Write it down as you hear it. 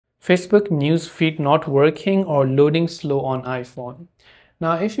Facebook news feed not working or loading slow on iPhone.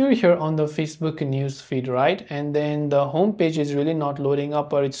 Now, if you're here on the Facebook news feed, right, and then the home page is really not loading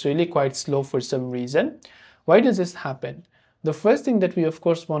up or it's really quite slow for some reason, why does this happen? The first thing that we of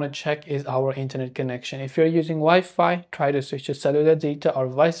course want to check is our internet connection. If you're using Wi-Fi, try to switch to cellular data or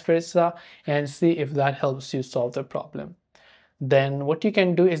vice versa and see if that helps you solve the problem. Then what you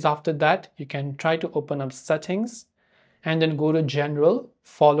can do is after that, you can try to open up settings and then go to general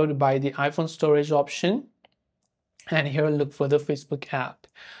followed by the iPhone storage option, and here look for the Facebook app.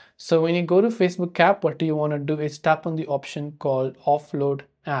 So when you go to Facebook app, what you want to do is tap on the option called Offload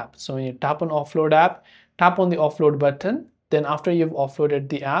app. So when you tap on Offload app, tap on the offload button. Then after you've offloaded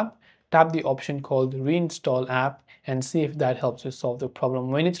the app, tap the option called reinstall app and see if that helps you solve the problem.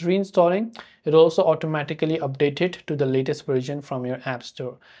 When it's reinstalling, it also automatically update it to the latest version from your app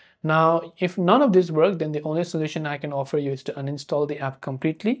store. Now, if none of this works, then the only solution I can offer you is to uninstall the app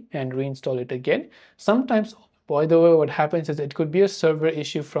completely and reinstall it again. Sometimes, by the way, what happens is it could be a server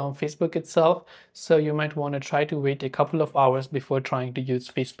issue from Facebook itself, so you might want to try to wait a couple of hours before trying to use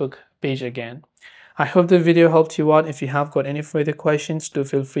Facebook page again. I hope the video helped you out. If you have got any further questions, do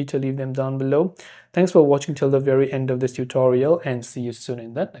feel free to leave them down below. Thanks for watching till the very end of this tutorial and see you soon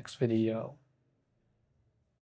in the next video.